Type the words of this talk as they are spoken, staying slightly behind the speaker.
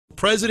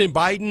President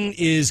Biden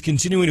is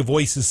continuing to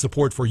voice his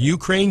support for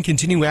Ukraine,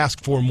 continue to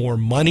ask for more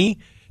money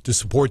to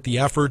support the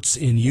efforts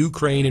in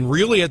Ukraine. And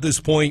really at this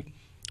point,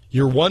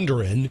 you're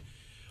wondering,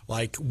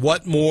 like,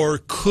 what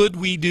more could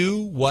we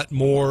do? What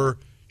more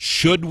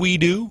should we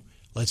do?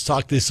 Let's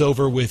talk this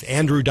over with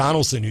Andrew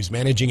Donaldson, who's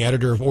managing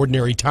editor of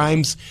Ordinary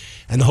Times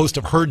and the host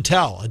of Heard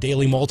Tell, a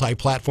daily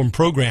multi-platform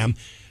program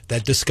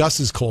that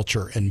discusses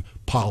culture and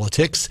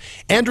politics.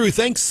 Andrew,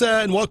 thanks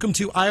and welcome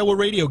to Iowa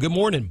Radio. Good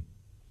morning.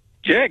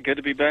 Yeah, good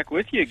to be back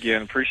with you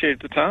again.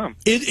 Appreciate the time.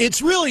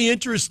 It's really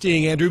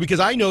interesting, Andrew, because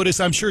I notice,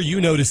 I'm sure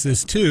you notice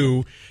this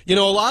too, you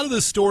know, a lot of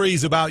the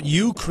stories about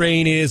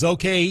Ukraine is,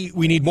 okay,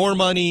 we need more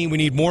money, we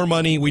need more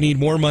money, we need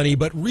more money,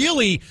 but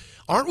really,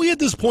 aren't we at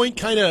this point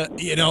kind of,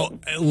 you know,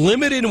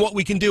 limited in what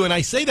we can do? And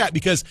I say that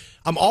because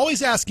I'm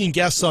always asking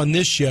guests on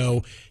this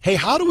show, hey,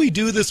 how do we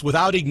do this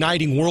without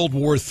igniting World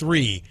War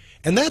III?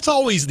 And that's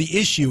always the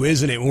issue,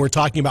 isn't it, when we're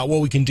talking about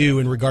what we can do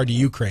in regard to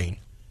Ukraine?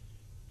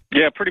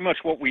 Yeah, pretty much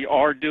what we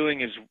are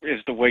doing is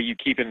the way you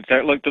keep it in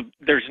there. Look,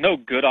 there's no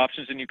good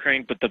options in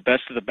Ukraine, but the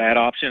best of the bad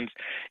options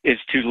is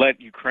to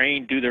let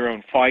Ukraine do their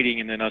own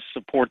fighting and then us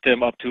support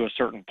them up to a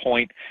certain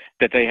point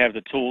that they have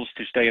the tools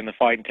to stay in the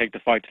fight and take the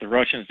fight to the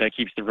Russians. That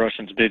keeps the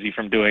Russians busy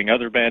from doing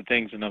other bad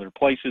things in other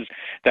places.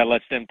 That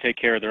lets them take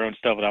care of their own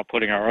stuff without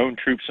putting our own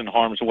troops in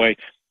harm's way.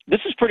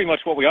 This is pretty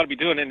much what we ought to be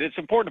doing, and it's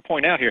important to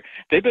point out here,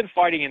 they've been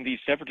fighting in these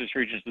separatist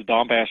regions, the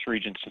Donbass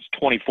region, since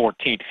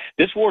 2014.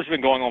 This war has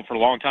been going on for a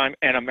long time,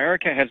 and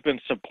America has been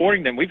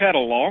supporting them. We've had a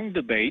long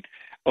debate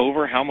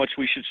over how much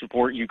we should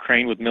support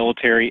Ukraine with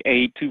military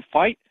aid to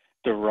fight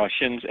the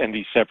Russians and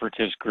the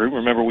separatist group.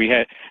 Remember, we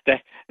had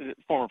that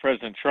former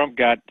President Trump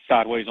got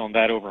sideways on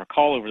that over a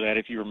call over that.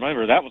 If you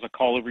remember, that was a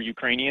call over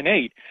Ukrainian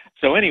aid.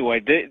 So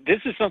anyway, this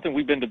is something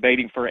we've been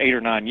debating for 8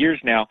 or 9 years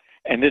now.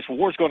 And this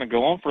war is going to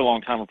go on for a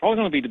long time. We're probably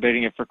going to be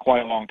debating it for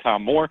quite a long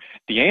time more.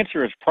 The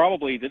answer is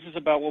probably this is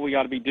about what we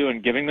ought to be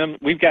doing, giving them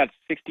 – we've got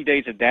 60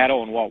 days of data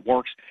on what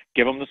works.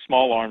 Give them the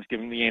small arms. Give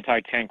them the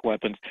anti-tank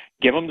weapons.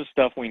 Give them the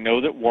stuff we know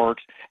that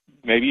works.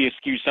 Maybe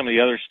eschew some of the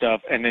other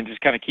stuff, and then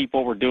just kind of keep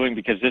what we're doing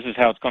because this is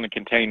how it's going to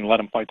contain and let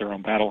them fight their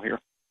own battle here.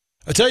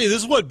 I tell you,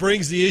 this is what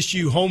brings the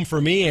issue home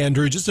for me,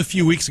 Andrew. Just a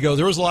few weeks ago,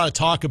 there was a lot of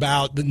talk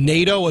about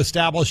NATO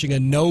establishing a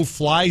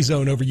no-fly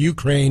zone over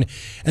Ukraine,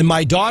 and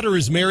my daughter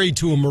is married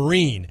to a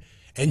Marine,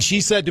 and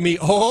she said to me,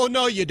 oh,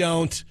 no, you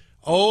don't.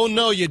 Oh,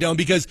 no, you don't,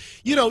 because,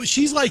 you know,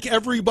 she's like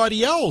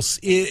everybody else.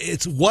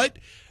 It's what...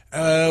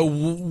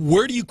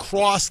 where do you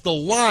cross the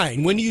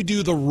line? When do you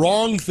do the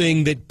wrong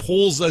thing that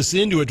pulls us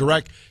into a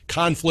direct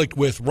conflict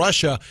with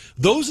Russia?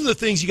 Those are the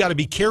things you got to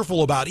be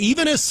careful about,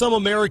 even as some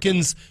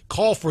Americans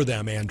call for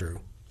them, Andrew.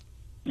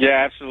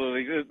 Yeah,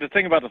 absolutely. The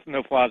thing about the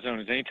no-fly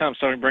zone is anytime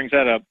somebody brings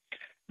that up,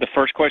 the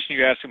first question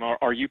you ask them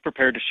are you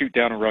prepared to shoot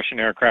down a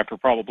Russian aircraft, or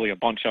probably a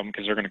bunch of them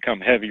because they're going to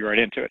come heavy right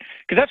into it.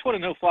 Because that's what a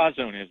no-fly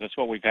zone is. That's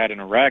what we've had in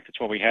Iraq. That's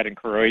what we had in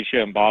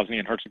Croatia and Bosnia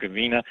and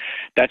Herzegovina.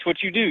 That's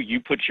what you do. You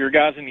put your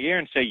guys in the air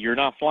and say, you're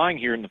not flying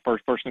here, and the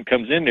first person that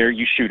comes in there,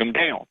 you shoot them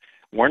down.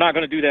 We're not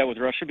going to do that with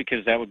Russia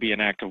because that would be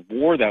an act of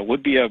war. That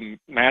would be a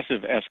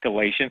massive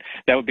escalation.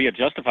 That would be a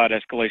justified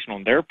escalation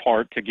on their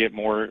part to get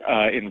more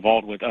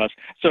involved with us.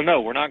 So,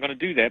 no, we're not going to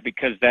do that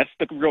because that's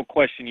the real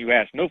question you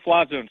ask.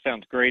 No-fly zone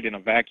sounds great in a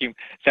vacuum,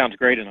 sounds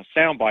great in a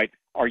soundbite.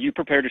 Are you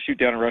prepared to shoot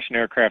down a Russian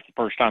aircraft the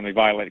first time they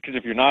violate it? Because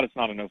if you're not, it's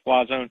not a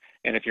no-fly zone.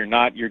 And if you're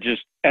not, you're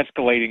just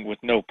escalating with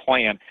no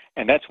plan.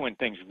 And that's when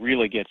things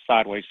really get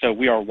sideways. So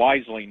we are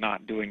wisely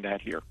not doing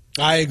that here.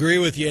 I agree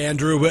with you,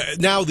 Andrew. But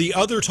now the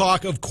other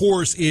talk, of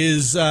course,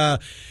 is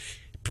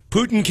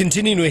Putin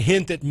continuing to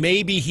hint that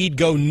maybe he'd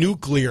go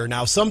nuclear.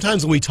 Now,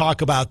 sometimes when we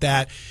talk about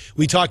that,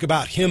 we talk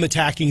about him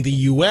attacking the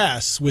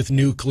U.S. with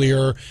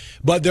nuclear.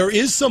 But there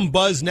is some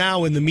buzz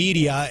now in the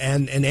media,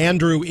 and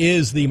Andrew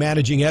is the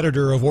managing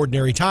editor of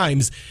Ordinary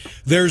Times.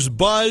 There's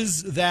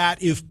buzz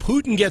that if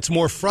Putin gets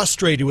more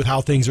frustrated with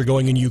how things are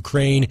going in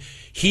Ukraine,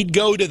 he'd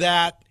go to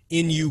that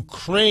in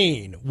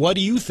Ukraine. What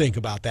do you think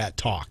about that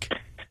talk?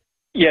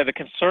 Yeah, the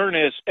concern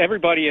is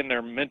everybody in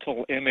their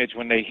mental image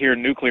when they hear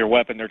nuclear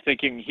weapon, they're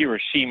thinking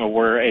Hiroshima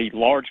where a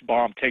large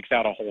bomb takes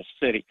out a whole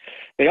city.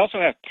 They also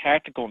have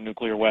tactical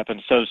nuclear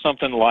weapons, so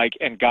something like,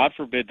 and God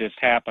forbid this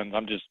happens,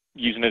 I'm just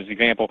using it as an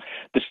example,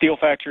 the steel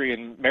factory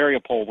in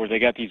Mariupol where they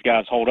got these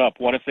guys holed up.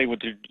 What if they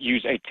would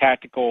use a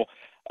tactical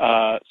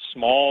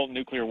small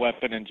nuclear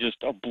weapon and just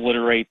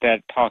obliterate that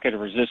pocket of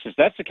resistance?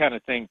 That's the kind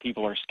of thing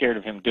people are scared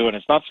of him doing.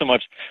 It's not so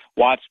much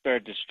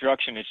widespread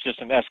destruction. It's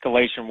just an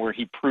escalation where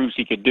he proves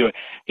he could do it.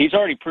 He's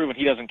already proven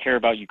he doesn't care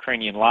about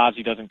Ukrainian lives.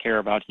 He doesn't care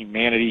about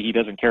humanity. He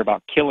doesn't care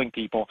about killing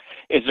people.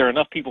 Is there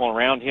enough people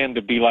around him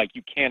to be like,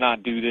 you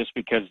cannot do this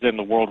because then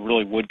the world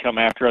really would come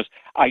after us?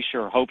 I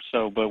sure hope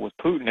so. But with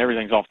Putin,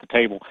 everything's off the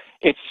table.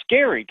 It's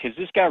scary because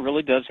this guy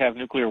really does have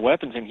nuclear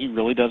weapons and he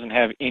really doesn't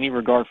have any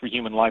regard for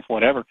human life,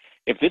 whatever.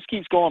 If this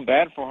keeps going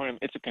bad for him,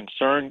 it's a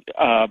concern,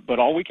 but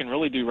all we can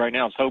really do right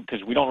now is hope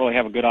because we don't really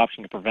have a good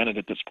option to prevent it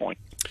at this point.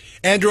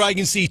 Andrew, I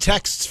can see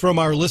texts from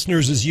our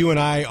listeners as you and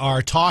I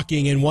are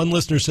talking, and one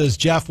listener says,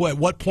 Jeff, at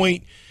what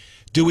point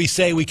do we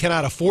say we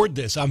cannot afford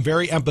this? I'm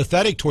very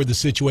empathetic toward the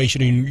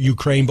situation in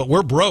Ukraine, but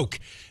we're broke.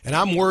 And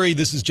I'm worried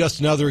this is just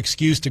another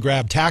excuse to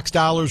grab tax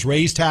dollars,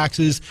 raise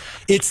taxes.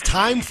 It's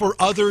time for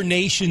other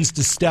nations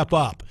to step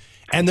up.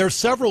 And there's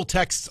several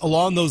texts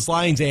along those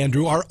lines,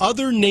 Andrew. Are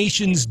other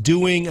nations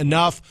doing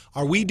enough?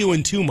 Are we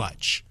doing too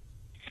much?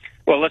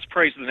 Well, let's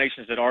praise the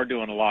nations that are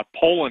doing a lot.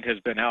 Poland has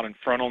been out in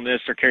front on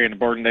this. They're carrying the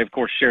burden. They, of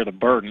course, share the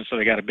burden, so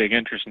they got a big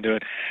interest in doing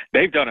it.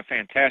 They've done a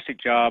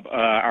fantastic job.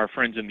 Our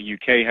friends in the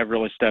UK have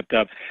really stepped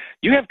up.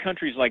 You have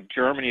countries like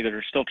Germany that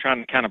are still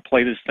trying to kind of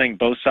play this thing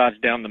both sides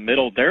down the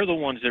middle. They're the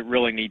ones that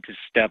really need to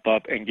step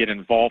up and get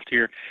involved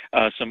here.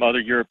 Some other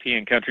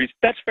European countries.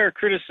 That's fair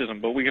criticism,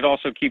 but we could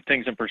also keep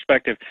things in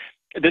perspective.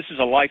 This is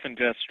a life and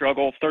death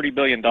struggle. $30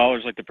 billion,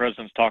 like the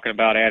president's talking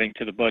about, adding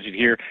to the budget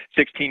here.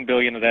 $16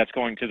 billion of that's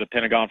going to the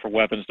Pentagon for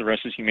weapons. The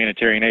rest is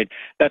humanitarian aid.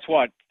 That's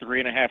what,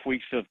 3.5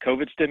 weeks of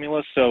COVID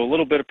stimulus. So a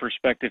little bit of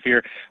perspective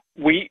here.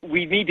 We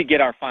need to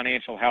get our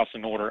financial house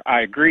in order.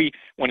 I agree.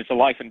 When it's a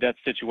life and death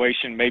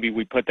situation, maybe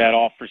we put that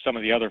off for some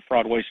of the other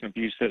fraud, waste, and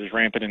abuse that is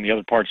rampant in the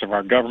other parts of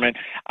our government.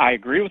 I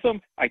agree with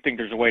them. I think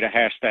there's a way to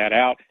hash that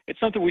out. It's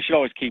something we should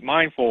always keep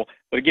mindful.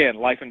 But again,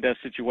 life and death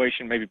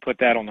situation, maybe put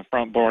that on the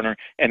front burner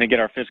and then get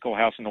our fiscal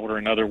house in order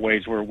in other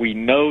ways where we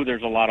know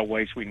there's a lot of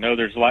waste. We know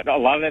there's a lot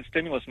of that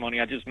stimulus money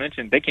I just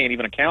mentioned. They can't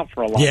even account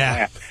for a lot of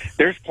that.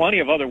 There's plenty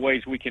of other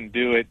ways we can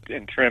do it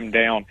and trim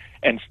down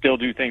and still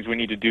do things we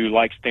need to do,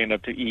 like stand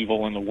up to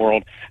evil in the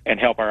world and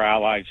help our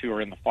allies who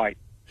are in the fight.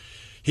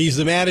 He's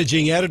the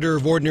managing editor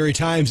of Ordinary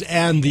Times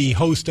and the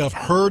host of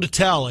Heard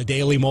Tell, a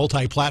daily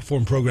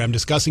multi-platform program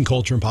discussing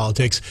culture and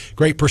politics.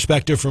 Great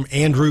perspective from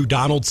Andrew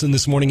Donaldson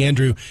this morning.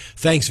 Andrew,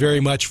 thanks very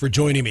much for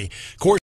joining me. Of course,